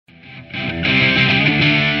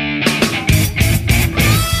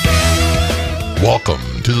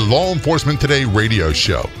Law Enforcement Today radio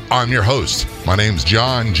show. I'm your host. My name's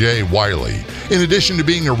John J. Wiley. In addition to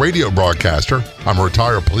being a radio broadcaster, I'm a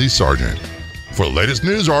retired police sergeant. For the latest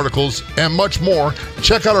news articles and much more,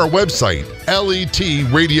 check out our website,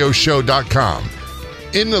 letradioshow.com.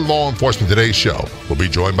 In the Law Enforcement Today show, we'll be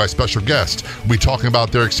joined by special guests. We'll be talking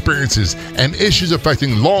about their experiences and issues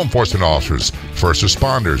affecting law enforcement officers, first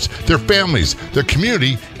responders, their families, their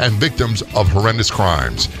community, and victims of horrendous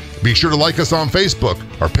crimes. Be sure to like us on Facebook.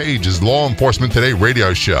 Our page is Law Enforcement Today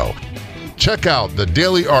Radio Show. Check out the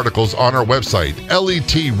daily articles on our website,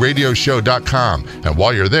 letradioshow.com. And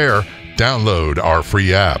while you're there, download our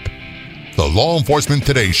free app. The Law Enforcement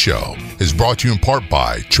Today show is brought to you in part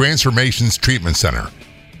by Transformations Treatment Center.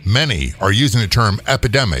 Many are using the term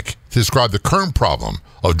epidemic to describe the current problem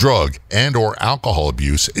of drug and or alcohol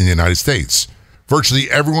abuse in the United States. Virtually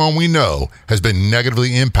everyone we know has been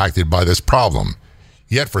negatively impacted by this problem.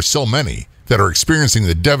 Yet for so many that are experiencing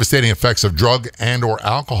the devastating effects of drug and or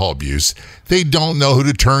alcohol abuse, they don't know who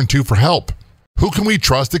to turn to for help. Who can we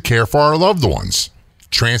trust to care for our loved ones?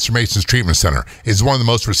 Transformations Treatment Center is one of the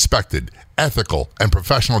most respected, ethical, and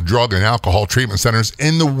professional drug and alcohol treatment centers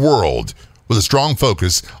in the world, with a strong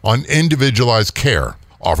focus on individualized care,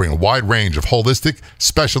 offering a wide range of holistic,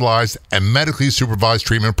 specialized, and medically supervised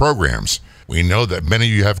treatment programs. We know that many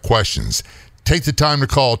of you have questions. Take the time to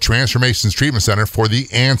call Transformations Treatment Center for the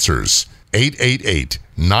answers.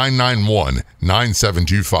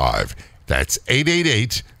 888-991-9725. That's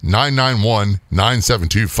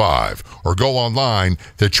 888-991-9725. Or go online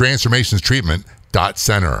to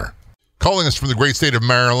transformationstreatment.center. Calling us from the great state of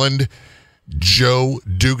Maryland, Joe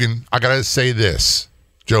Dugan. I got to say this.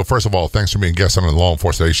 Joe, first of all, thanks for being a guest on the Law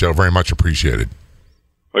Enforcement Today show. Very much appreciated.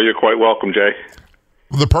 Oh, you're quite welcome, Jay.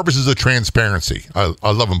 The purposes of transparency. I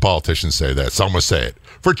love when politicians say that. So I'm going to say it.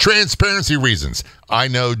 For transparency reasons, I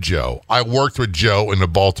know Joe. I worked with Joe in the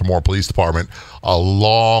Baltimore Police Department a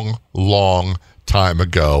long, long time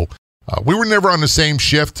ago. We were never on the same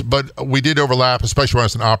shift, but we did overlap, especially when I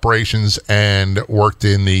was in operations and worked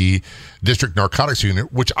in the district narcotics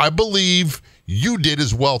unit, which I believe you did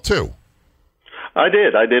as well, too. I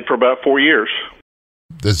did for about 4 years.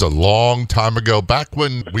 This is a long time ago, back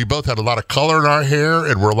when we both had a lot of color in our hair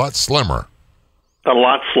and were a lot slimmer. A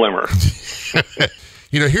lot slimmer.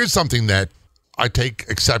 You know, here's something that I take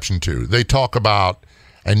exception to. They talk about,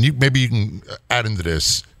 and maybe you can add into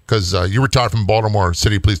this, because you retired from Baltimore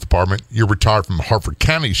City Police Department, you retired from Harford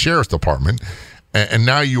County Sheriff's Department, and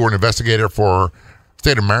now you are an investigator for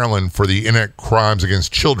state of Maryland for the Internet Crimes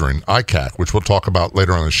Against Children, ICAC, which we'll talk about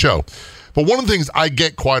later on the show. But one of the things I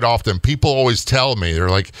get quite often, people always tell me, they're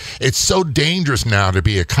like, it's so dangerous now to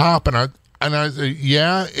be a cop. And I say,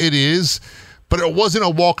 yeah, it is. But it wasn't a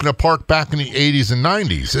walk in the park back in the 80s and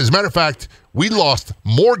 90s. As a matter of fact, we lost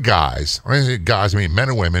more guys, when I say guys, I mean men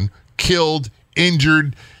and women, killed,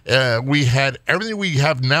 injured. We had everything we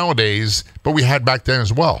have nowadays, but we had back then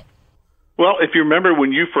as well. Well, if you remember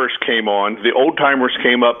when you first came on, the old timers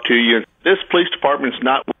came up to you. This police department's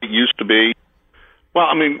not what it used to be. Well,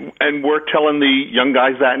 I mean, and we're telling the young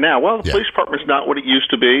guys that now. Well, the police department's not what it used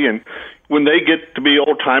to be, and when they get to be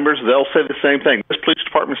old-timers, they'll say the same thing. This police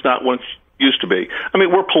department's not what it used to be. I mean,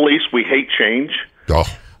 we're police. We hate change. Oh,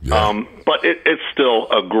 yeah. But it's still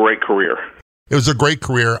a great career. It was a great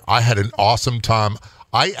career. I had an awesome time.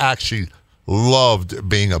 I actually loved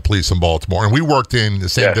being a police in Baltimore, and we worked in the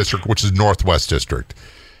same district, which is Northwest District.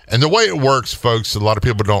 And the way it works, folks, a lot of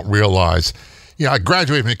people don't realize, I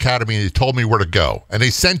graduated from the academy and they told me where to go. And they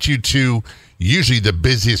sent you to usually the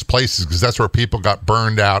busiest places because that's where people got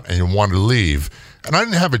burned out and wanted to leave. And I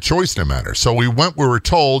didn't have a choice in the matter. So we went where we were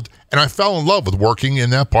told, and I fell in love with working in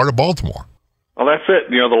that part of Baltimore. Well, that's it.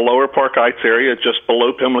 The Lower Park Heights area, just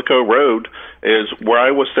below Pimlico Road, is where I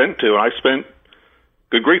was sent to. And I spent,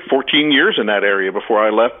 good grief, 14 years in that area before I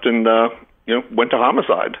left and, went to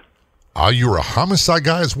homicide. Oh, you were a homicide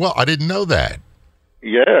guy as well? I didn't know that.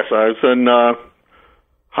 Yes, I was in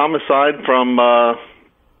homicide from,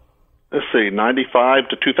 95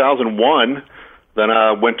 to 2001. Then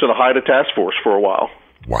I went to the HIDTA task force for a while.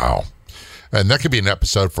 Wow. And that could be an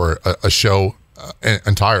episode for a show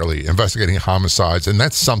entirely, investigating homicides. And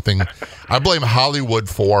that's something I blame Hollywood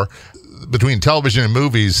for. Between television and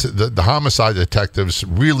movies, the homicide detectives,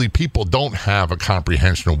 really, people don't have a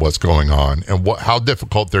comprehension of what's going on and how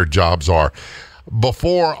difficult their jobs are.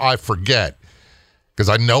 Before I forget, because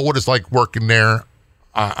I know what it's like working there,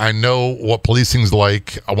 I know what policing's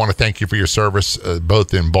like. I want to thank you for your service,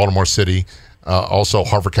 both in Baltimore City, also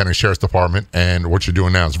Harford County Sheriff's Department, and what you're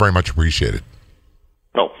doing now. It's very much appreciated.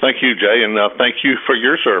 Oh, thank you, Jay, and thank you for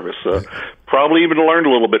your service. Probably even learned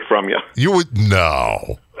a little bit from you. You would?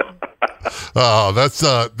 No. Oh,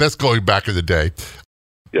 that's going back in the day.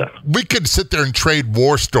 Yeah. We could sit there and trade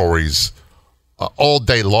war stories all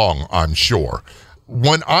day long, I'm sure.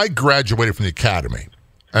 When I graduated from the academy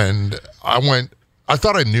and I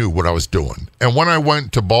thought I knew what I was doing. And when I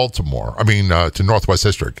went to Baltimore, to Northwest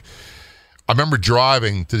District, I remember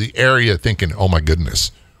driving to the area thinking, oh my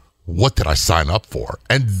goodness, what did I sign up for?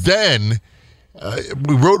 And then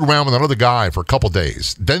we rode around with another guy for a couple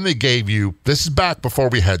days. Then they gave you, this is back before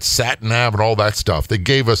we had sat-nav and all that stuff. They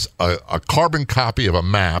gave us a carbon copy of a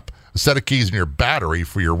map, a set of keys in your battery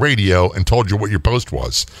for your radio, and told you what your post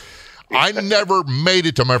was. I never made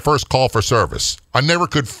it to my first call for service. I never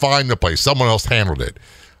could find the place. Someone else handled it.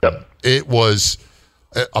 Yep. It was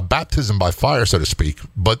a baptism by fire, so to speak.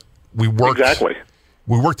 But we worked. Exactly.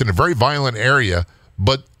 We worked in a very violent area,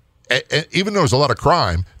 but even though there was a lot of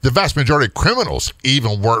crime, the vast majority of criminals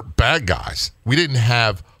even weren't bad guys. We didn't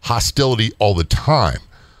have hostility all the time.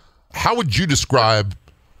 How would you describe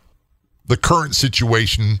the current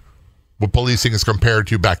situation with policing as compared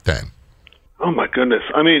to back then? Oh, my goodness.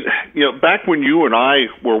 Back when you and I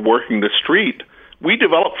were working the street, we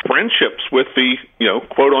developed friendships with the,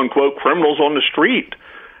 quote-unquote criminals on the street.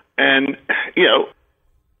 And,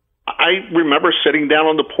 I remember sitting down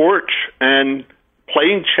on the porch and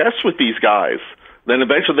playing chess with these guys. Then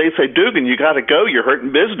eventually they'd say, Dugan, you got to go. You're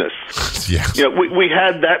hurting business. Yes. We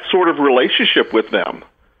had that sort of relationship with them.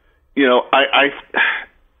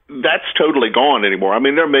 That's totally gone anymore.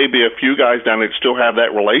 There may be a few guys down there that still have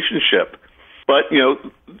that relationship. But,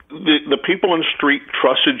 the people in the street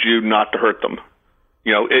trusted you not to hurt them.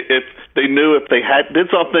 If they knew if they did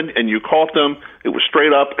something and you caught them, it was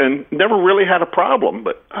straight up and never really had a problem.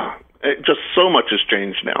 But just so much has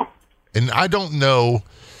changed now. And I don't know,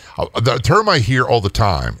 the term I hear all the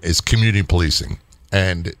time is community policing.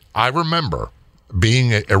 And I remember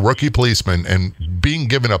being a rookie policeman and being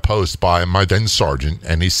given a post by my then sergeant.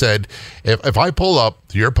 And he said, if I pull up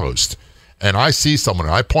to your post and I see someone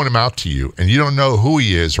and I point him out to you and you don't know who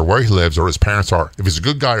he is or where he lives or his parents are, if he's a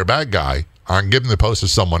good guy or bad guy, I'm giving the post to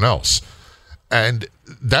someone else. And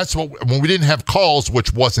that's when we didn't have calls,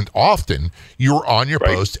 which wasn't often, you were on your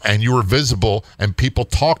post and you were visible and people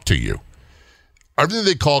talked to you. Everything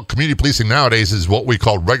they call community policing nowadays is what we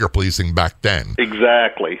called regular policing back then.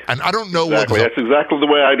 Exactly. And I don't know that's exactly the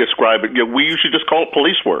way I describe it. We usually just call it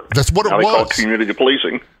police work. That's what it was. They call it community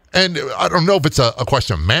policing. And I don't know if it's a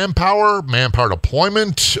question of manpower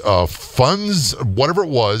deployment, funds, whatever it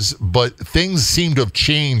was, but things seem to have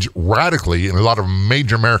changed radically in a lot of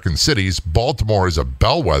major American cities. Baltimore is a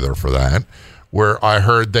bellwether for that, where I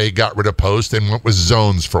heard they got rid of posts and went with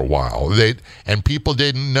zones for a while. And people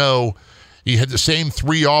didn't know. You had the same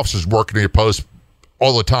 3 officers working in your post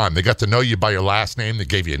all the time. They got to know you by your last name. They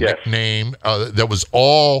gave you a nickname. That was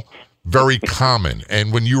all very common.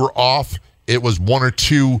 And when you were off, it was 1 or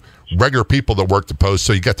 2 regular people that worked the post,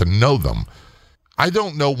 so you got to know them. I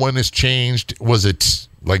don't know when this changed. Was it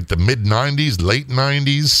like the mid-'90s, late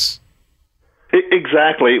 90s?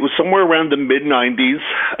 Exactly. It was somewhere around the mid-'90s.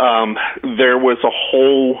 There was a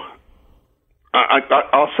whole,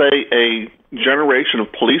 I'll say, a generation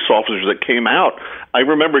of police officers that came out. I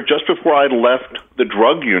remember just before I left the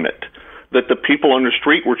drug unit that the people on the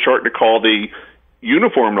street were starting to call the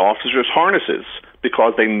uniformed officers harnesses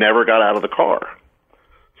because they never got out of the car.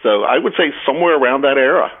 So I would say somewhere around that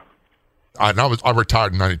era. I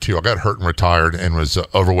retired in 92. I got hurt and retired and was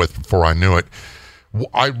over with before I knew it.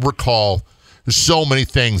 I recall so many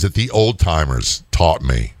things that the old timers taught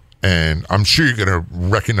me. And I'm sure you're going to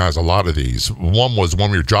recognize a lot of these. One was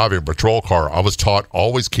when we were driving a patrol car, I was taught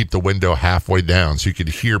always keep the window halfway down so you could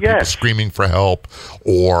hear people screaming for help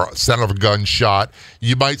or sound of a gunshot.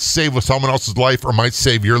 You might save someone else's life or might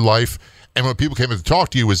save your life. And when people came in to talk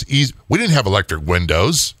to you, it was easy. We didn't have electric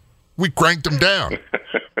windows. We cranked them down.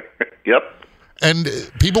 Yep.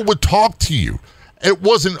 And people would talk to you. It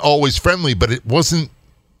wasn't always friendly, but it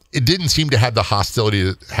didn't seem to have the hostility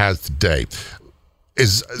it has today.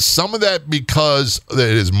 Is some of that because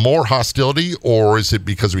there is more hostility, or is it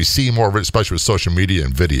because we see more of it, especially with social media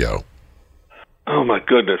and video? Oh, my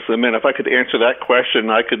goodness. If I could answer that question,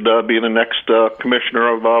 I could be the next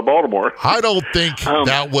commissioner of Baltimore. I don't think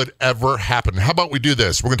that would ever happen. How about we do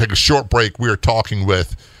this? We're going to take a short break. We are talking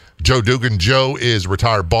with Joe Dugan. Joe is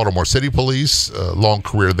retired Baltimore City Police, long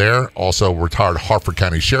career there, also retired Harford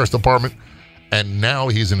County Sheriff's Department. And now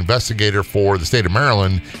he's an investigator for the state of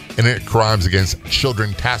Maryland in Crimes Against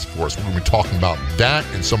Children Task Force. We're going to be talking about that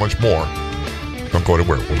and so much more. Don't go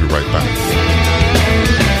anywhere. We'll be right back.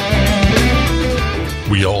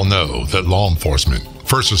 We all know that law enforcement,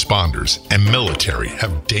 first responders, and military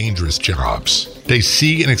have dangerous jobs. They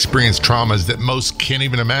see and experience traumas that most can't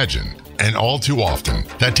even imagine. And all too often,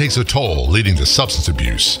 that takes a toll, leading to substance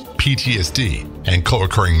abuse, PTSD, and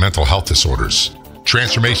co-occurring mental health disorders.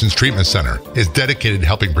 Transformations Treatment Center is dedicated to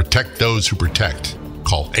helping protect those who protect.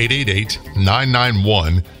 Call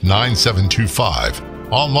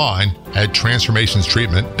 888-991-9725. Online at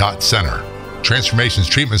transformationstreatment.center. Transformations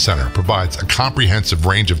Treatment Center provides a comprehensive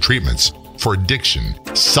range of treatments for addiction,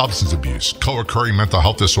 substance abuse, co-occurring mental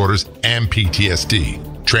health disorders, and PTSD.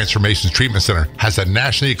 Transformations Treatment Center has a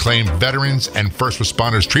nationally acclaimed veterans and first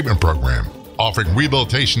responders treatment program, offering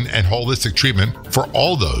rehabilitation and holistic treatment for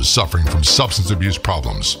all those suffering from substance abuse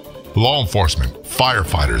problems. Law enforcement,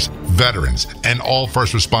 firefighters, veterans, and all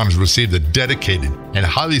first responders receive the dedicated and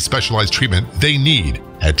highly specialized treatment they need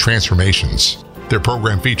at Transformations. Their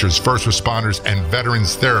program features first responders and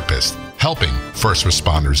veterans therapists, helping first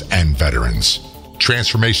responders and veterans.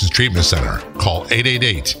 Transformations Treatment Center. Call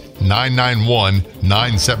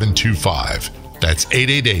 888-991-9725. That's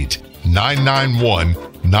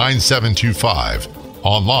 888-991-9725.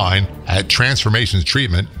 Online at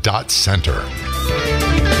transformationstreatment.center.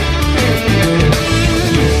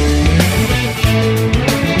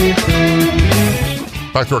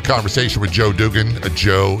 Back to our conversation with Joe Dugan.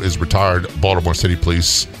 Joe is retired Baltimore City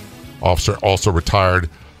Police officer, also retired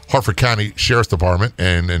Hartford County Sheriff's Department,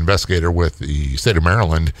 and investigator with the State of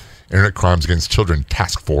Maryland Internet Crimes Against Children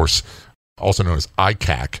Task Force, also known as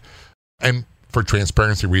ICAC. And for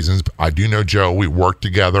transparency reasons, I do know Joe. We worked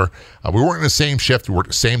together. We weren't in the same shift. We worked in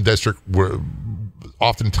the same district. We're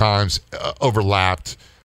oftentimes overlapped.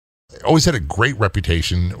 Always had a great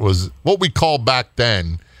reputation. It was what we called back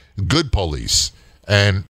then good police.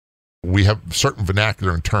 And we have certain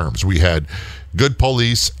vernacular in terms. We had good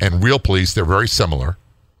police and real police. They're very similar.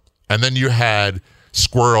 And then you had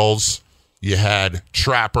squirrels, you had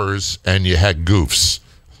trappers, and you had goofs.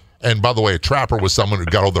 And by the way, a trapper was someone who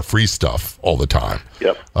got all the free stuff all the time.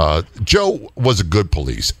 Yep. Joe was a good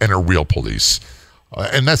police and a real police.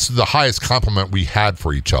 And that's the highest compliment we had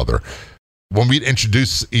for each other. When we'd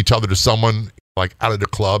introduce each other to someone, like out of the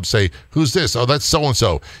club, say, who's this? Oh, that's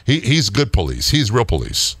so-and-so. He's good police. He's real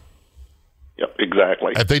police. Yep,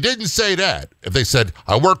 exactly. If they didn't say that, if they said,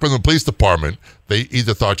 I work with the police department, they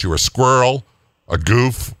either thought you were a squirrel, a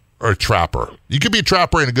goof, or a trapper. You could be a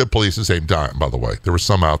trapper and a good police at the same time, by the way. There were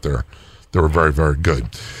some out there that were very, very good.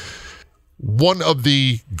 One of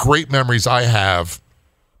the great memories I have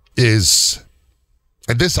is,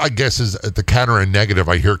 and this, I guess, is the counter and negative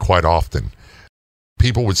I hear quite often.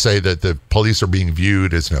 People would say that the police are being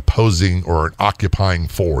viewed as an opposing or an occupying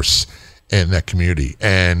force in that community.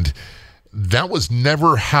 And that was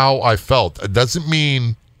never how I felt. It doesn't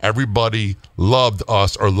mean everybody loved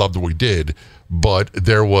us or loved what we did, but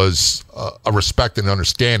there was a respect and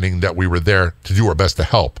understanding that we were there to do our best to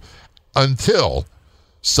help until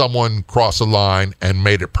someone crossed the line and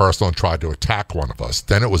made it personal and tried to attack one of us.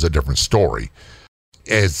 Then it was a different story.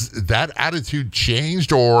 Has that attitude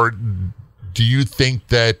changed, or do you think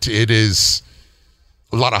that it is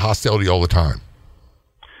a lot of hostility all the time?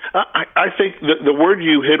 I think the word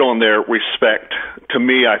you hit on there, respect, to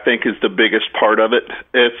me, I think is the biggest part of it.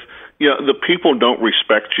 If the people don't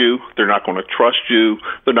respect you, they're not going to trust you,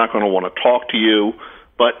 they're not going to want to talk to you.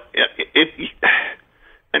 But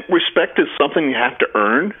and respect is something you have to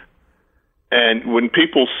earn. And when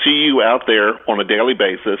people see you out there on a daily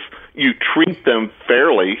basis, you treat them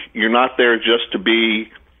fairly. You're not there just to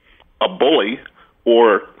be a bully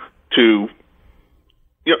or to,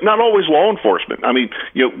 not always law enforcement. I mean,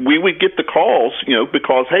 we would get the calls,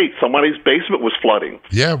 because, hey, somebody's basement was flooding.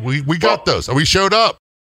 Yeah, we got those. We showed up.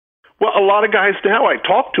 Well, a lot of guys now, I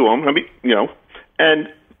talk to them, and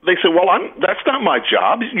they say, well, that's not my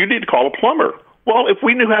job. You need to call a plumber. Well, if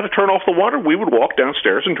we knew how to turn off the water, we would walk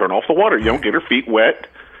downstairs and turn off the water. You don't get her feet wet,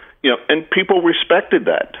 and people respected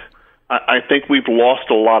that. I think we've lost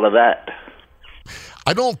a lot of that.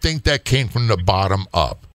 I don't think that came from the bottom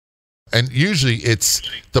up. And usually it's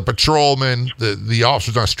the patrolmen, the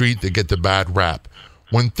officers on the street that get the bad rap.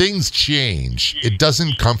 When things change, it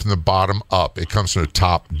doesn't come from the bottom up. It comes from the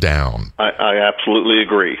top down. I absolutely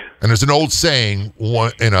agree. And there's an old saying,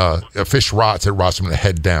 a fish rots, it rots from the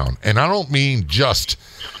head down. And I don't mean just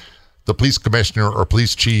the police commissioner or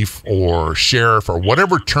police chief or sheriff or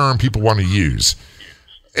whatever term people want to use.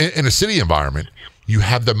 In a city environment, you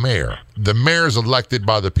have the mayor. The mayor is elected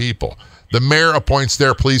by the people. The mayor appoints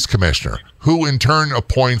their police commissioner, who in turn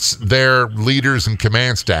appoints their leaders and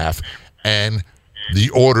command staff, and the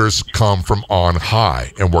orders come from on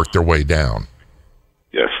high and work their way down.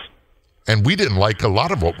 Yes. And we didn't like a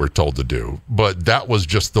lot of what we're told to do, but that was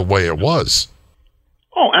just the way it was.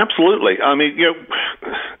 Oh, absolutely. I mean,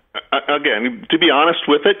 again, to be honest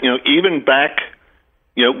with it, even back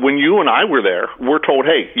when you and I were there, we're told,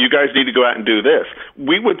 hey, you guys need to go out and do this.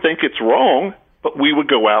 We would think it's wrong, but we would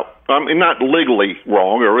go out, not legally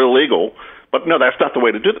wrong or illegal, but no, that's not the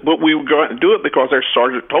way to do it. But we would go out and do it because our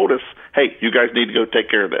sergeant told us, hey, you guys need to go take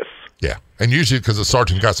care of this. Yeah, and usually because the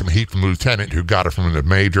sergeant got some heat from the lieutenant, who got it from the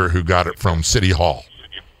major, who got it from City Hall.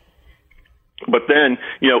 But then,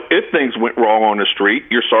 if things went wrong on the street,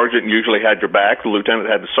 your sergeant usually had your back, the lieutenant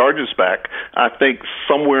had the sergeant's back. I think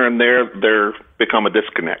somewhere in there become a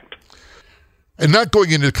disconnect. And not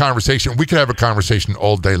going into the conversation, we could have a conversation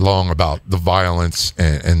all day long about the violence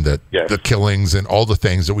and the killings and all the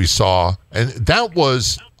things that we saw. And that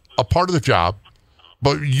was a part of the job.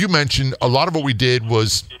 But you mentioned a lot of what we did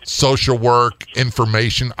was social work,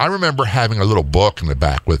 information. I remember having a little book in the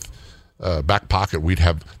back with back pocket. We'd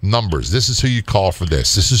have numbers. This is who you call for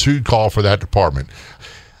this. This is who you call for that department.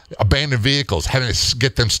 Abandoned vehicles, having to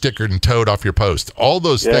get them stickered and towed off your post. All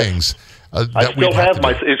those things. I still have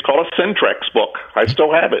it's called a Centrex book. I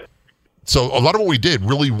still have it. So a lot of what we did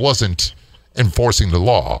really wasn't enforcing the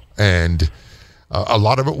law. And a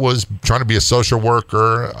lot of it was trying to be a social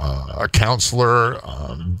worker, a counselor,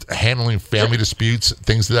 handling family disputes,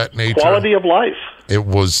 things of that nature. Quality of life. It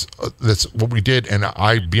was, that's what we did. And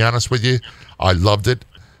I'll be honest with you, I loved it.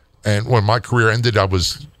 And when my career ended, I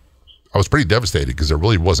was pretty devastated because I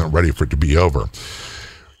really wasn't ready for it to be over.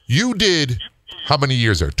 You did how many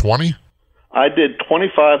years there? 20? I did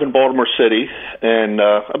 25 in Baltimore City and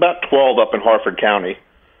about 12 up in Harford County,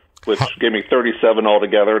 which gave me 37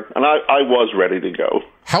 altogether. And I was ready to go.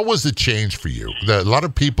 How was the change for you? A lot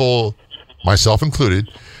of people, myself included,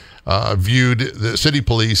 viewed the city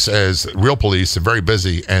police as real police and very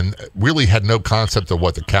busy and really had no concept of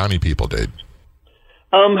what the county people did.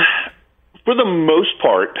 For the most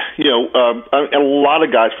part, a lot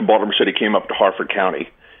of guys from Baltimore City came up to Harford County.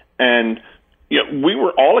 And we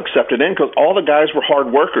were all accepted in because all the guys were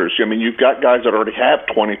hard workers. I mean, you've got guys that already have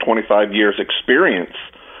 20, 25 years experience.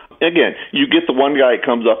 Again, you get the one guy that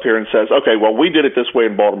comes up here and says, okay, well, we did it this way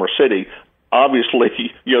in Baltimore City.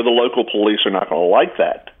 Obviously, the local police are not going to like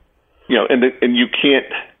that. And you can't,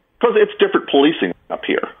 because it's different policing up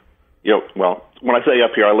here. Well, when I say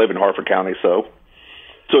up here, I live in Harford County, so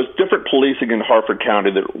it's different policing in Harford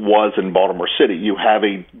County than it was in Baltimore City. You have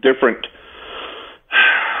a different,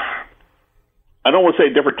 I don't want to say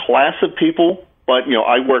a different class of people, but,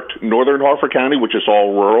 I worked northern Harford County, which is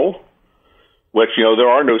all rural, which, there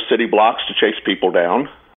are no city blocks to chase people down.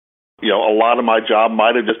 A lot of my job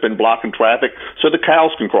might have just been blocking traffic so the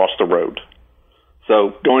cows can cross the road.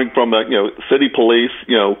 So going from, city police,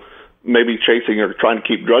 maybe chasing or trying to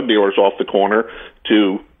keep drug dealers off the corner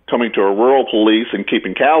to coming to a rural police and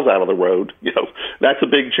keeping cows out of the road, that's a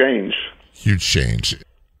big change. Huge change.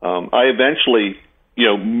 I eventually,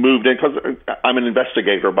 moved in because I'm an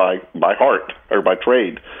investigator by heart or by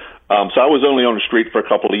trade. So I was only on the street for a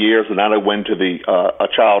couple of years, and then I went to the a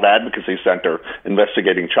child advocacy center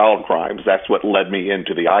investigating child crimes. That's what led me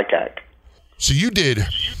into the ICAC. So you did,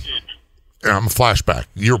 and I'm a flashback,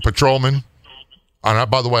 you're a patrolman.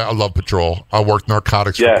 And by the way, I love patrol. I worked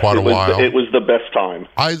narcotics for quite a while. It was the best time.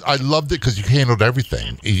 I loved it because you handled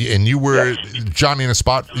everything. And you were Johnny in a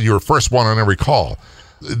spot. You were first one on every call.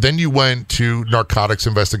 Then you went to narcotics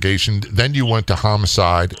investigation. Then you went to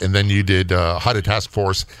homicide. And then you did HIDTA task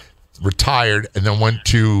force, retired, and then went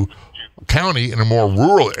to county in a more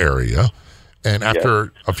rural area. And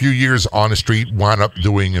after a few years on the street, wound up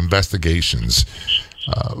doing investigations.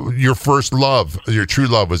 Your first love, your true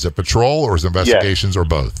love, was it patrol or was it investigations or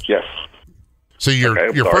both? Yes. So your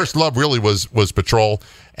first love really was patrol,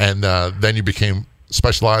 and then you became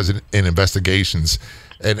specialized in investigations.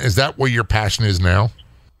 And is that where your passion is now?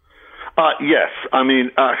 Yes. I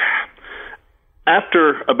mean,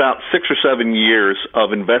 after about 6 or 7 years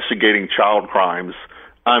of investigating child crimes,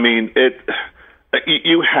 I mean,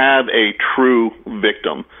 you have a true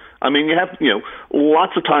victim. I mean, you have,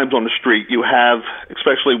 lots of times on the street, you have,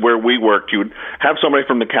 especially where we worked, you would have somebody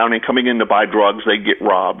from the county coming in to buy drugs, they get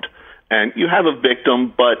robbed. And you have a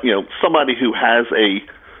victim, but, somebody who has a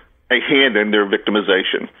hand in their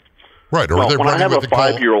victimization. Right. Or when I have a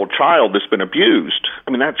 5-year-old child that's been abused,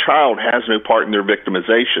 I mean, that child has no part in their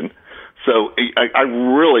victimization. So I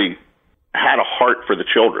really had a heart for the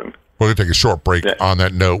children. We're going to take a short break on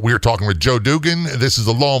that note. We are talking with Joe Dugan. This is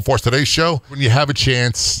the Law Enforcement Today Show. When you have a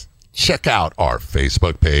chance, check out our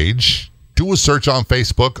Facebook page. Do a search on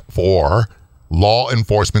Facebook for Law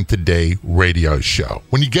Enforcement Today Radio Show.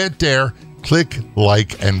 When you get there, click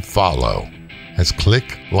like and follow. That's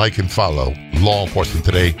click like and follow Law Enforcement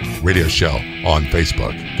Today Radio Show on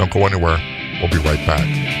Facebook. Don't go anywhere. We'll be right back.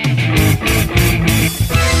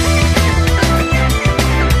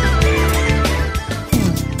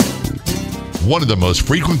 One of the most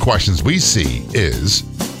frequent questions we see is,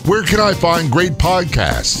 where can I find great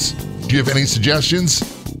podcasts? Do you have any suggestions?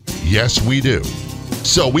 Yes, we do.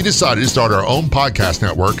 So we decided to start our own podcast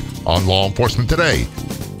network on Law Enforcement Today.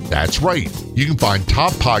 That's right. You can find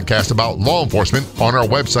top podcasts about law enforcement on our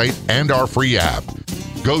website and our free app.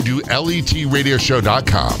 Go to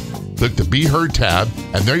letradioshow.com, click the Be Heard tab,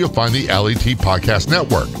 and there you'll find the LET Podcast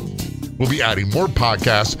Network. We'll be adding more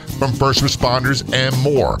podcasts from first responders and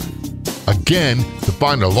more. Again, to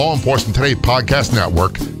find the Law Enforcement Today Podcast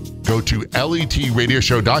Network, go to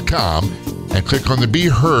letradioshow.com and click on the Be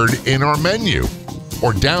Heard in our menu,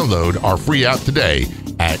 or download our free app today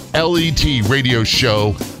at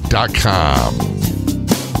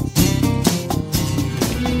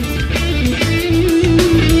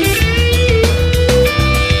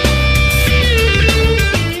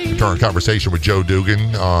Our conversation with Joe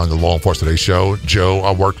Dugan on the Law Enforcement Today show. Joe,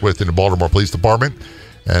 I worked with in the Baltimore Police Department,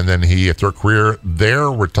 and then he, after a career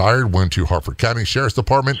there, retired, went to Harford County Sheriff's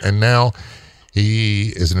Department, and now he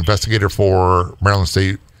is an investigator for Maryland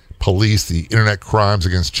State Police, the Internet Crimes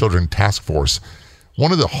Against Children Task Force.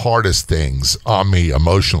 One of the hardest things on me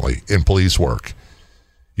emotionally in police work,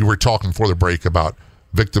 you were talking before the break about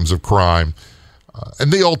victims of crime,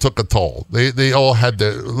 and they all took a toll. They all had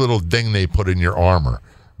the little ding they put in your armor.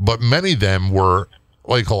 But many of them were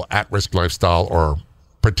what you call at-risk lifestyle or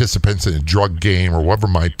participants in a drug game or whatever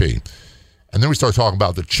it might be. And then we start talking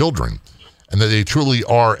about the children and that they truly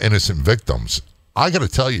are innocent victims. I got to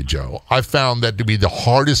tell you, Joe, I found that to be the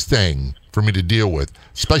hardest thing for me to deal with,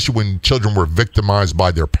 especially when children were victimized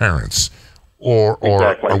by their parents or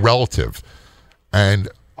a relative. And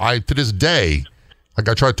to this day, like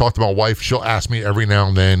I try to talk to my wife, she'll ask me every now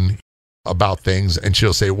and then about things, and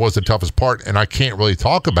she'll say, what's the toughest part? And I can't really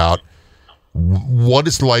talk about what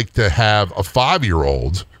it's like to have a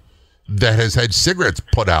 5-year-old that has had cigarettes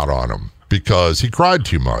put out on him because he cried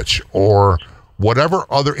too much or whatever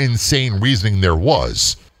other insane reasoning there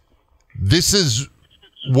was. This is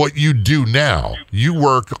what you do now. You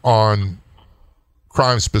work on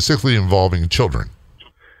crimes specifically involving children.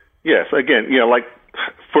 Yes. Again, like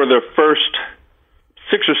for the first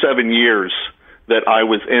 6 or 7 years that I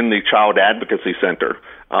was in the Child Advocacy Center.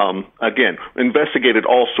 Again, investigated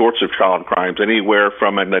all sorts of child crimes, anywhere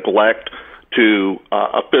from a neglect to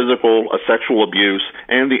a physical, a sexual abuse,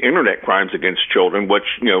 and the internet crimes against children,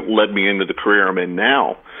 which, led me into the career I'm in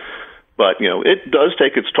now. But, it does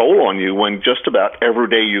take its toll on you when just about every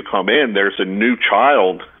day you come in, there's a new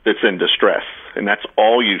child that's in distress, and that's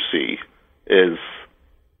all you see is,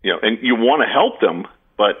 and you want to help them,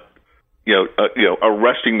 but,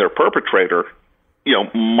 arresting their perpetrator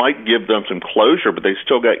might give them some closure, but they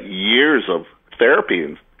still got years of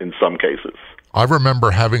therapy in some cases. I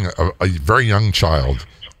remember having a very young child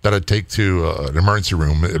that I'd take to an emergency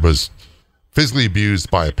room. It was physically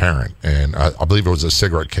abused by a parent, and I believe it was a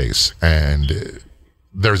cigarette case. And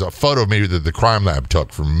there's a photo maybe that the crime lab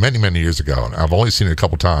took from many, many years ago, and I've only seen it a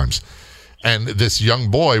couple times. And this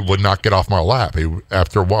young boy would not get off my lap.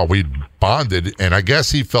 After a while, we bonded, and I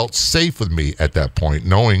guess he felt safe with me at that point,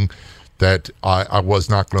 knowing that I was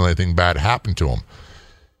not going to let anything bad happen to him.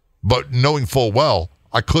 But knowing full well,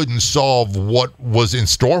 I couldn't solve what was in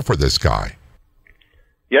store for this guy.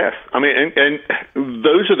 Yes. I mean, and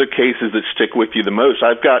those are the cases that stick with you the most.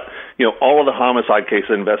 I've got, all of the homicide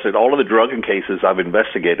cases investigated, all of the drugging cases I've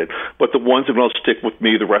investigated, but the ones that will stick with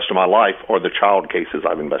me the rest of my life are the child cases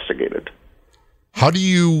I've investigated. How do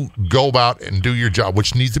you go about and do your job,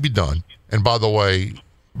 which needs to be done? And by the way,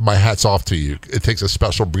 my hat's off to you. It takes a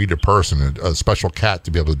special breed of person, a special cat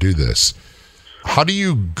to be able to do this. How do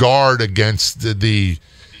you guard against the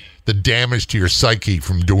damage to your psyche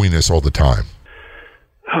from doing this all the time?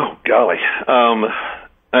 Oh, golly.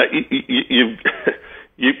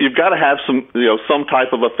 You've got to have some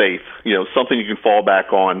type of a faith, something you can fall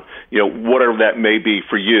back on, whatever that may be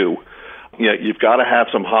for you. You've got to have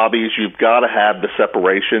some hobbies. You've got to have the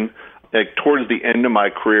separation. Towards the end of my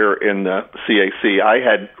career in the CAC, I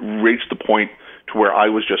had reached the point to where I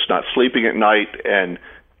was just not sleeping at night, and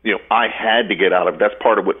I had to get out of it. That's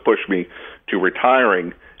part of what pushed me to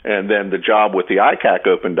retiring. And then the job with the ICAC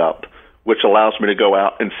opened up, which allows me to go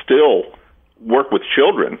out and still work with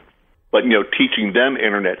children, but teaching them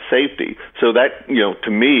internet safety. So that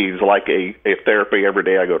to me is like a therapy every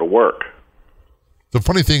day I go to work. The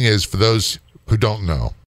funny thing is, for those who don't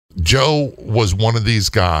know, Joe was one of these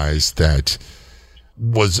guys that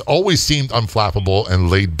was always seemed unflappable and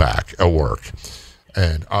laid back at work.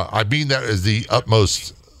 And I mean that as the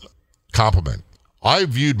utmost compliment. I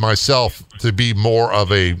viewed myself to be more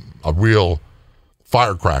of a real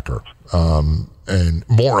firecracker and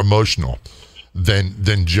more emotional.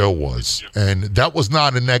 than Joe was. And that was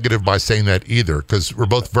not a negative by saying that either, because we're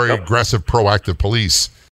both very aggressive, proactive police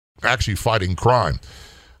actually fighting crime.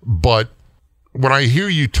 But when I hear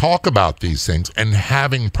you talk about these things and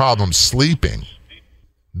having problems sleeping,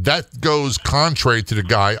 that goes contrary to the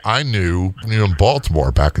guy I knew in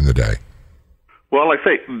Baltimore back in the day. Well, like I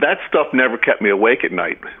say, that stuff never kept me awake at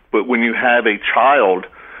night. But when you have a child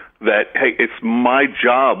that, hey, it's my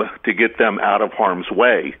job to get them out of harm's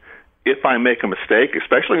way. If I make a mistake,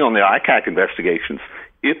 especially on the ICAC investigations,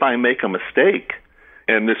 if I make a mistake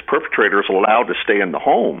and this perpetrator is allowed to stay in the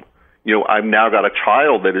home, I've now got a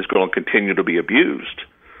child that is going to continue to be abused.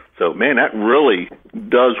 So, man, that really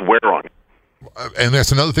does wear on you. And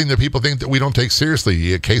that's another thing that people think that we don't take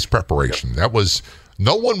seriously, case preparation. That was,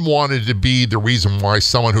 no one wanted to be the reason why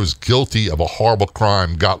someone who's guilty of a horrible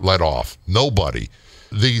crime got let off. Nobody.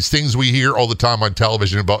 These things we hear all the time on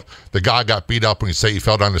television about the guy got beat up when you say he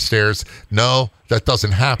fell down the stairs. No, that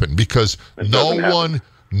doesn't happen, because no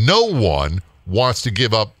one wants to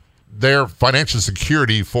give up their financial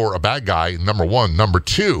security for a bad guy, number one. Number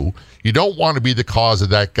two, you don't want to be the cause of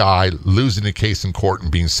that guy losing the case in court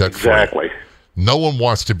and being set free. Exactly. No one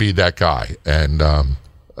wants to be that guy. And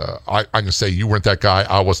I can say you weren't that guy,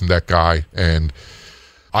 I wasn't that guy, and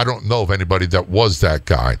I don't know of anybody that was that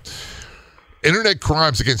guy. Internet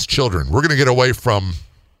crimes against children. We're going to get away from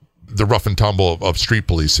the rough and tumble of street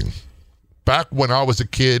policing. Back when I was a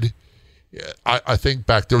kid, I think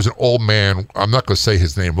back, there was an old man, I'm not going to say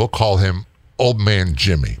his name, we'll call him Old Man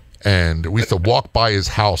Jimmy. And we used to walk by his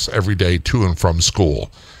house every day to and from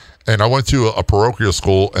school. And I went to a parochial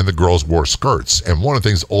school, and the girls wore skirts. And one of the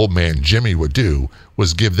things Old Man Jimmy would do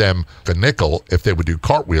was give them a nickel if they would do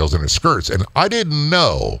cartwheels in their skirts. And I didn't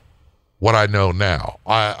know what I know now.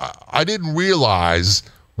 I didn't realize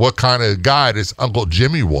what kind of guy this Uncle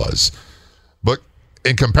Jimmy was. But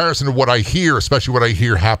in comparison to what I hear, especially what I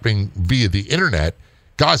hear happening via the internet,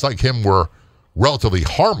 guys like him were relatively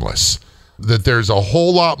harmless. That there's a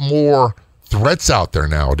whole lot more threats out there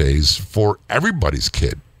nowadays for everybody's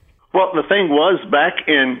kid. Well, the thing was, back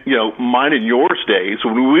in, mine and yours days,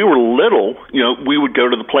 when we were little, we would go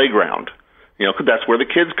to the playground, because that's where the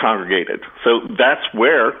kids congregated. So that's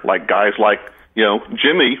where, guys like,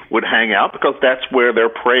 Jimmy would hang out, because that's where their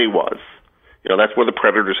prey was. That's where the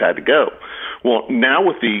predators had to go. Well, now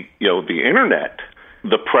with the internet,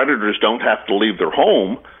 the predators don't have to leave their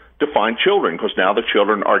home to find children, because now the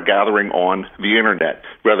children are gathering on the internet,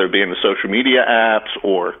 whether it be in the social media apps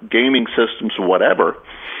or gaming systems or whatever.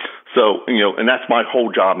 So, and that's my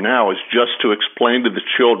whole job now, is just to explain to the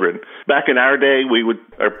children. Back in our day,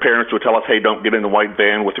 our parents would tell us, hey, don't get in the white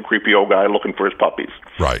van with the creepy old guy looking for his puppies.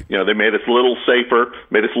 Right. They made us a little safer,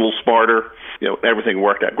 made us a little smarter. Everything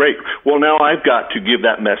worked out great. Well, now I've got to give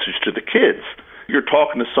that message to the kids. You're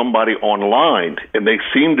talking to somebody online, and they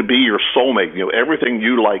seem to be your soulmate. Everything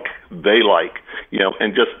you like, they like.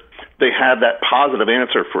 And just they have that positive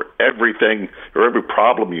answer for everything or every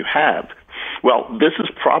problem you have. Well, this is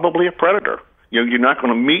probably a predator. You're not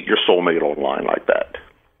going to meet your soulmate online like that.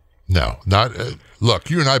 No, not.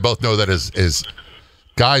 Look, you and I both know that as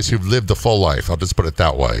guys who've lived a full life, I'll just put it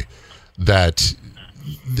that way, that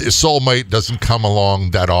the soulmate doesn't come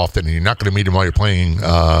along that often, and you're not going to meet him while you're playing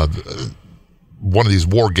one of these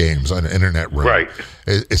war games on an internet room. Right.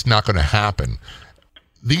 It's not going to happen.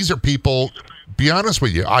 These are people, be honest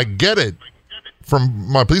with you, I get it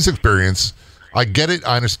from my police experience. I get it.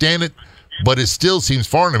 I understand it. But it still seems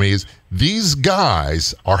foreign to me is these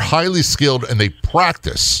guys are highly skilled, and they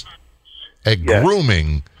practice at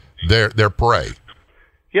grooming their prey.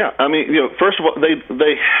 Yeah, I mean, first of all,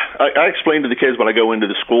 I explain to the kids when I go into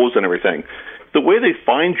the schools and everything, the way they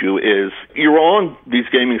find you is you're on these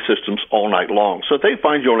gaming systems all night long. So if they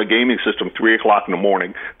find you on a gaming system 3 o'clock in the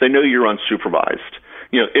morning, they know you're unsupervised.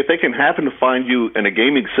 If they can happen to find you in a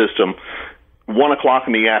gaming system 1 o'clock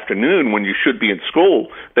in the afternoon when you should be in school,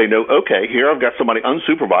 they know, okay, here I've got somebody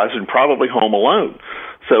unsupervised and probably home alone.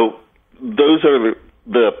 So those are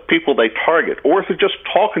the people they target. Or if they're just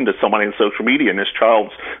talking to somebody on social media and this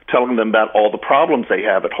child's telling them about all the problems they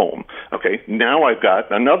have at home, okay, now I've got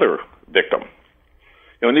another victim.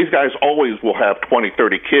 And these guys always will have 20,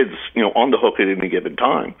 30 kids, on the hook at any given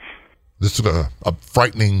time. This is a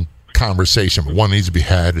frightening conversation, but one needs to be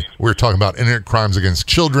had. We're talking about internet crimes against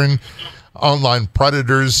children, online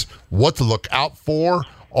predators, what to look out for.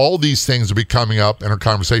 All these things will be coming up in our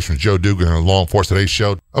conversation with Joe Dugan on the Law Enforcement Today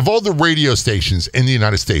show. Of all the radio stations in the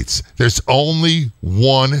United States, there's only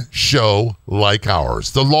one show like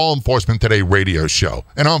ours, the Law Enforcement Today radio show.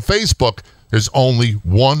 And on Facebook, there's only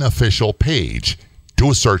one official page. do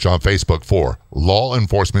a search on Facebook for Law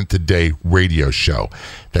Enforcement Today Radio Show.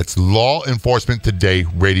 That's Law Enforcement Today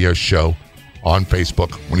Radio Show on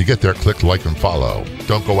Facebook. When you get there, click like and follow.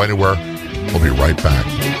 Don't go anywhere. We'll be right back.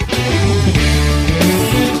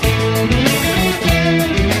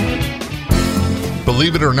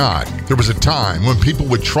 Believe it or not, there was a time when people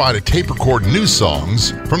would try to tape record new songs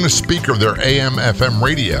from the speaker of their AM/FM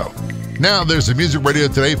radio. Now there's the Music Radio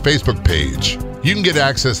Today Facebook page. You can get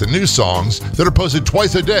access to new songs that are posted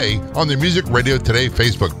twice a day on the Music Radio Today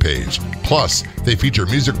Facebook page. Plus, they feature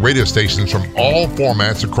music radio stations from all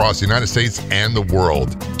formats across the United States and the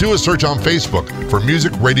world. Do a search on Facebook for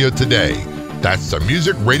Music Radio Today. That's the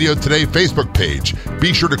Music Radio Today Facebook page.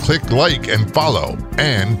 Be sure to click like and follow,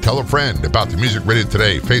 and tell a friend about the Music Radio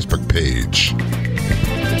Today Facebook page.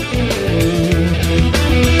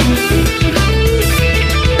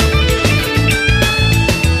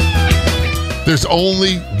 There's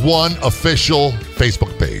only one official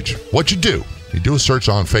Facebook page. What you do a search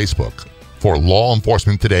on Facebook for Law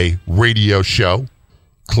Enforcement Today Radio Show.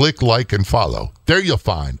 Click like and follow. There you'll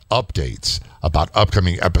find updates about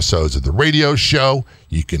upcoming episodes of the radio show.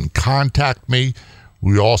 You can contact me.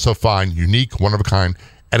 We also find unique, one-of-a-kind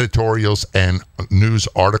editorials and news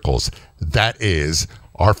articles. That is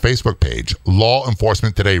our Facebook page, Law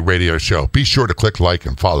Enforcement Today Radio Show. Be sure to click like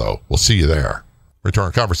and follow. We'll see you there. Return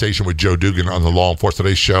a conversation with Joe Dugan on the Law Enforcement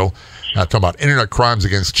Today Show. Talking about internet crimes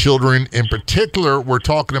against children. In particular, we're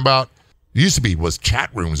talking about, was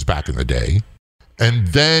chat rooms back in the day. And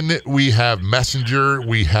then we have Messenger,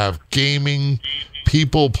 we have gaming,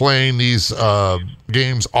 people playing these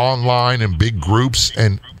games online in big groups.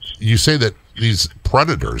 And you say that these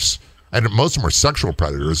predators, and most of them are sexual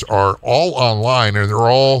predators, are all online, and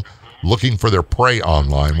they're all looking for their prey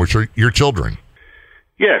online, which are your children.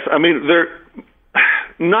 Yes, I mean,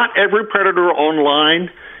 not every predator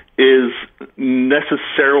online is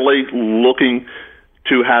necessarily looking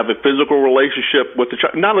to have a physical relationship with the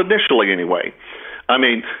child, not initially anyway. I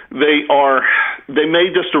mean, they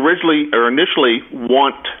may just initially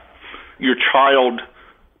want your child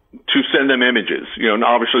to send them images, and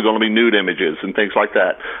obviously going to be nude images and things like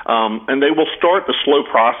that. And they will start the slow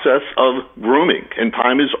process of grooming, and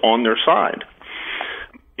time is on their side.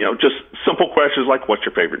 Just simple questions like, what's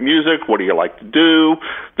your favorite music? What do you like to do?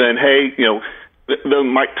 Then, hey, they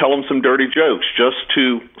might tell them some dirty jokes just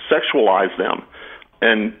to sexualize them.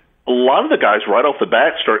 And a lot of the guys right off the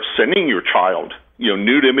bat start sending your child,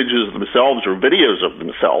 nude images of themselves or videos of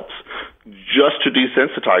themselves just to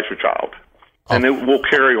desensitize your child. And it will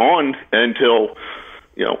carry on until,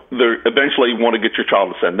 they eventually want to get your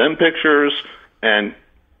child to send them pictures and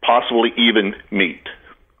possibly even meet.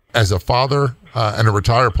 As a father and a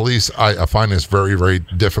retired police, I find this very, very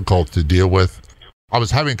difficult to deal with. I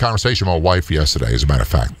was having a conversation with my wife yesterday, as a matter of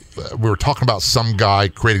fact. We were talking about some guy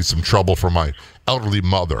creating some trouble for my elderly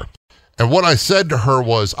mother. And what I said to her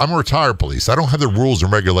was, I'm a retired police. I don't have the rules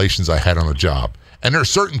and regulations I had on the job. And there are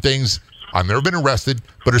certain things, I've never been arrested,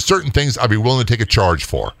 but there's certain things I'd be willing to take a charge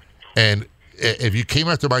for. And if you came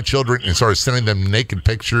after my children and started sending them naked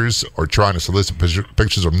pictures or trying to solicit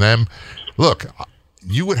pictures from them, look,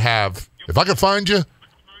 you would have, if I could find you,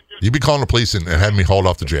 you'd be calling the police and having me hauled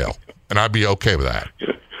off to jail. And I'd be okay with that.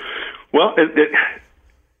 Well,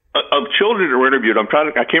 of children that were interviewed, I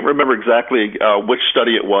can't remember exactly which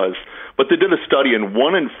study it was, but they did a study, and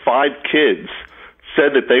 1 in 5 kids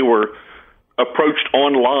said that they were approached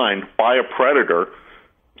online by a predator.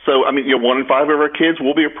 So, 1 in 5 of our kids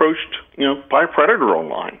will be approached, by a predator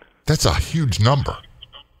online. That's a huge number.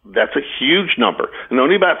 That's a huge number. And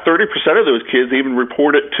only about 30% of those kids even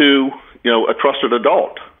report it to, a trusted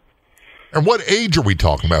adult. And what age are we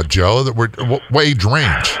talking about, Joe? What age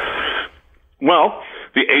range? Well,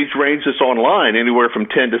 the age range that's online, anywhere from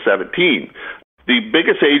 10 to 17. The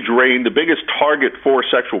biggest age range, the biggest target for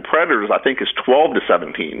sexual predators, I think, is 12 to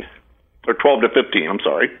 17. Or 12 to 15, I'm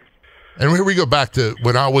sorry. And here we go back to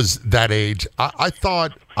when I was that age. I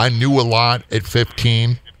thought I knew a lot at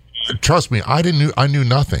 15. Trust me, I knew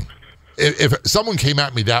nothing. If someone came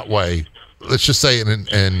at me that way, let's just say in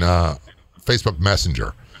Facebook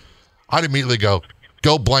Messenger, I'd immediately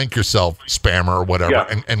go blank yourself, spammer or whatever,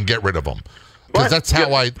 and get rid of them. Because that's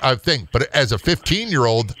how I think. But as a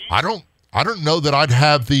 15-year-old, I don't know that I'd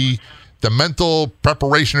have the mental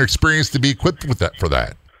preparation or experience to be equipped with that for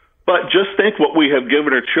that. But just think what we have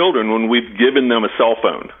given our children when we've given them a cell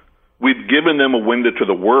phone. We've given them a window to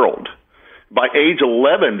the world. By age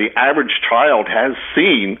 11, the average child has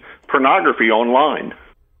seen pornography online.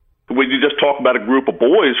 When you just talk about a group of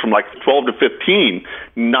boys from like 12 to 15,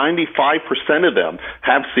 95% of them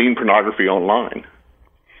have seen pornography online.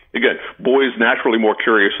 Again, boys naturally more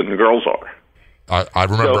curious than the girls are. I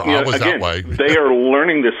remember I was that way. They are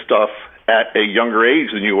learning this stuff at a younger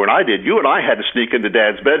age than you and I did. You and I had to sneak into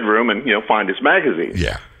Dad's bedroom and find his magazine.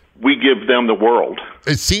 Yeah. We give them the world.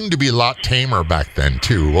 It seemed to be a lot tamer back then,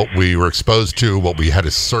 too. What we were exposed to, what we had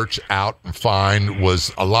to search out and find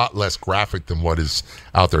was a lot less graphic than what is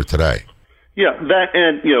out there today. Yeah, that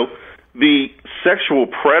and, the sexual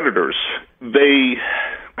predators, they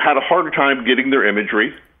had a harder time getting their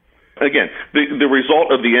imagery. Again, the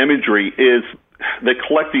result of the imagery is they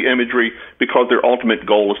collect the imagery because their ultimate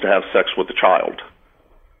goal is to have sex with the child.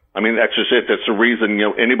 I mean, that's just it. That's the reason,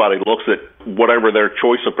 anybody looks at whatever their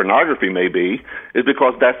choice of pornography may be, is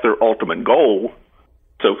because that's their ultimate goal.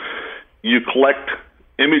 So you collect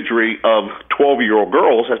imagery of 12-year-old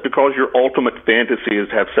girls, that's because your ultimate fantasy is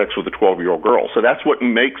to have sex with a 12-year-old girl. So that's what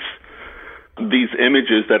makes these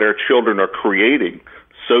images that our children are creating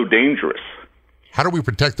so dangerous. How do we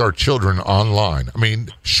protect our children online? I mean,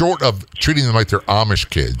 short of treating them like they're Amish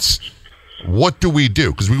kids, what do we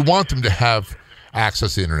do? Because we want them to have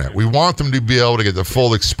access to the internet. We want them to be able to get the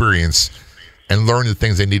full experience and learn the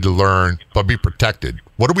things they need to learn, but be protected.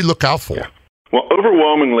 What do we look out for? Yeah. Well,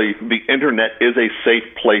 overwhelmingly, the internet is a safe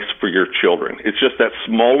place for your children. It's just that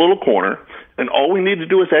small little corner, and all we need to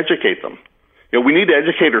do is educate them. We need to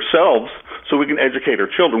educate ourselves so we can educate our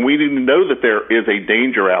children. We need to know that there is a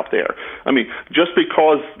danger out there. I mean, just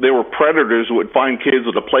because there were predators who would find kids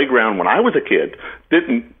at the playground when I was a kid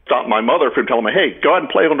didn't stop my mother from telling me, hey, go out and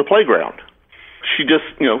play on the playground. She just,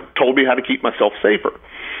 told me how to keep myself safer.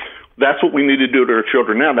 That's what we need to do to our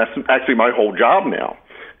children now. That's actually my whole job now,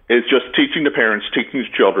 is just teaching the parents, teaching the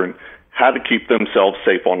children how to keep themselves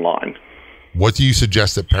safe online. What do you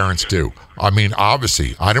suggest that parents do? I mean,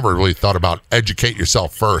 obviously, I never really thought about educate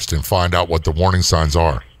yourself first and find out what the warning signs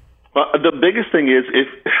are. The biggest thing is,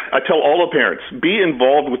 I tell all the parents, be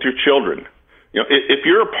involved with your children. If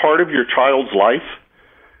you're a part of your child's life,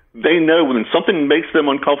 they know when something makes them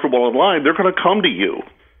uncomfortable online, they're going to come to you.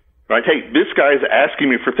 Right? Hey, this guy's asking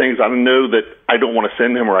me for things I know that I don't want to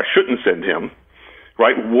send him or I shouldn't send him.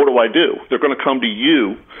 Right? What do? They're going to come to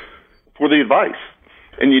you for the advice.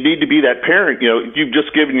 And you need to be that parent. You've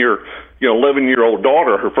just given your 11-year-old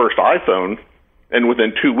daughter her first iPhone, and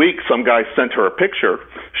within 2 weeks, some guy sent her a picture.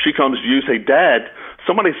 She comes to you and say, Dad,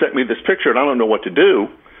 somebody sent me this picture, and I don't know what to do.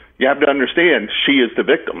 You have to understand, she is the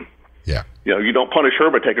victim. Yeah. You don't punish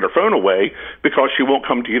her by taking her phone away because she won't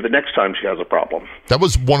come to you the next time she has a problem. That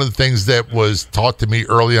was one of the things that was taught to me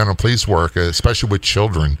early on in police work, especially with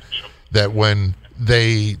children, that when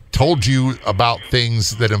they told you about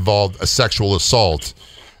things that involved a sexual assault,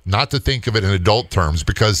 not to think of it in adult terms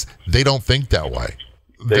because they don't think that way.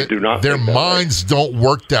 They do not. Their minds don't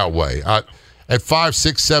work that way. At 5,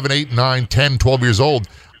 6, 7, 8, 9, 10, 12 years old,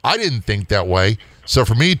 I didn't think that way. So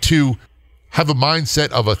for me to have a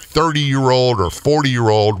mindset of a 30-year-old or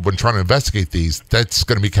 40-year-old when trying to investigate these, that's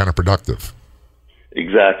going to be counterproductive.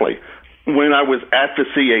 Exactly. When I was at the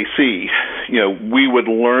CAC, we would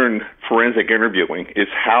learn forensic interviewing is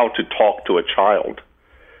how to talk to a child.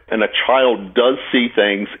 And a child does see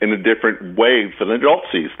things in a different way than an adult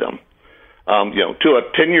sees them. To a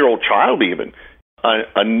 10-year-old child even,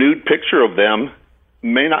 a nude picture of them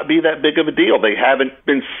may not be that big of a deal. They haven't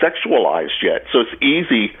been sexualized yet. So it's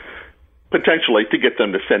easy, potentially, to get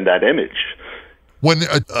them to send that image. When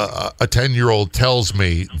a 10-year-old tells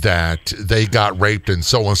me that they got raped and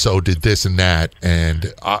so-and-so did this and that,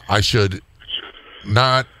 and I should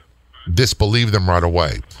not disbelieve them right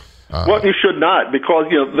away. Well, you should not, because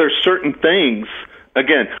there's certain things.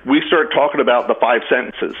 Again, we start talking about the 5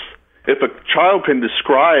 sentences. If a child can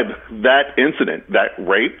describe that incident, that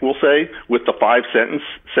rape, we'll say, with the 5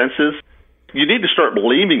 sentences, you need to start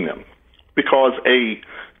believing them, because a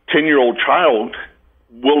 10-year-old child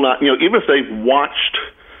will not, even if they've watched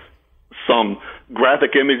some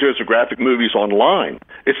graphic images or graphic movies online,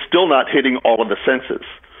 it's still not hitting all of the senses.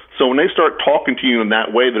 So when they start talking to you in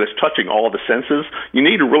that way that it's touching all the senses, you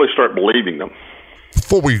need to really start believing them.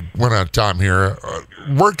 Before we run out of time here,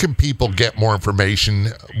 where can people get more information,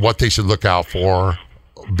 what they should look out for,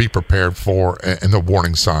 be prepared for, and the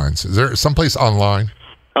warning signs? Is there someplace online?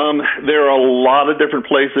 There are a lot of different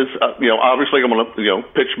places. Obviously, I'm going to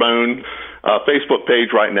pitch my own Facebook page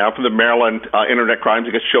right now for the Maryland Internet Crimes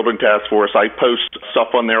Against Children Task Force. I post stuff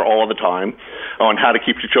on there all the time on how to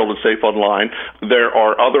keep your children safe online. There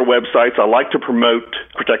are other websites. I like to promote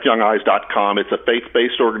ProtectYoungEyes.com. It's a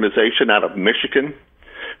faith-based organization out of Michigan.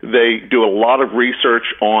 They do a lot of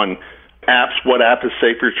research on apps, what app is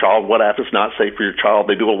safe for your child, what app is not safe for your child.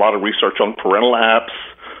 They do a lot of research on parental apps.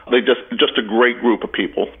 They just a great group of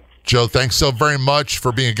people. Joe, thanks so very much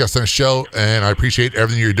for being a guest on the show, and I appreciate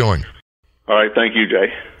everything you're doing. All right. Thank you,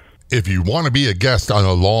 Jay. If you want to be a guest on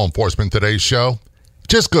a Law Enforcement Today show,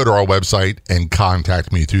 just go to our website and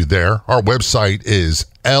contact me through there. Our website is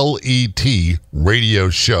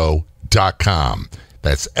letradioshow.com.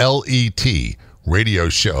 That's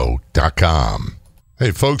letradioshow.com.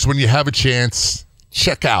 Hey, folks, when you have a chance,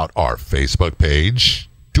 check out our Facebook page.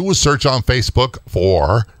 Do a search on Facebook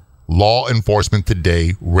for Law Enforcement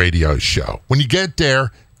Today Radio Show. When you get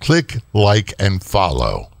there, click like and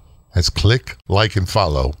follow. That's click like and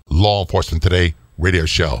follow Law Enforcement Today Radio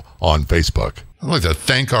Show on Facebook. I'd like to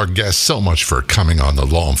thank our guests so much for coming on the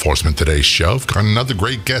Law Enforcement Today show. We've got another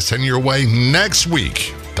great guest heading your way next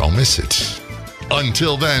week. Don't miss it.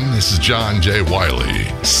 Until then, this is John J. Wiley.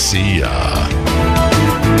 See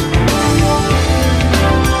ya.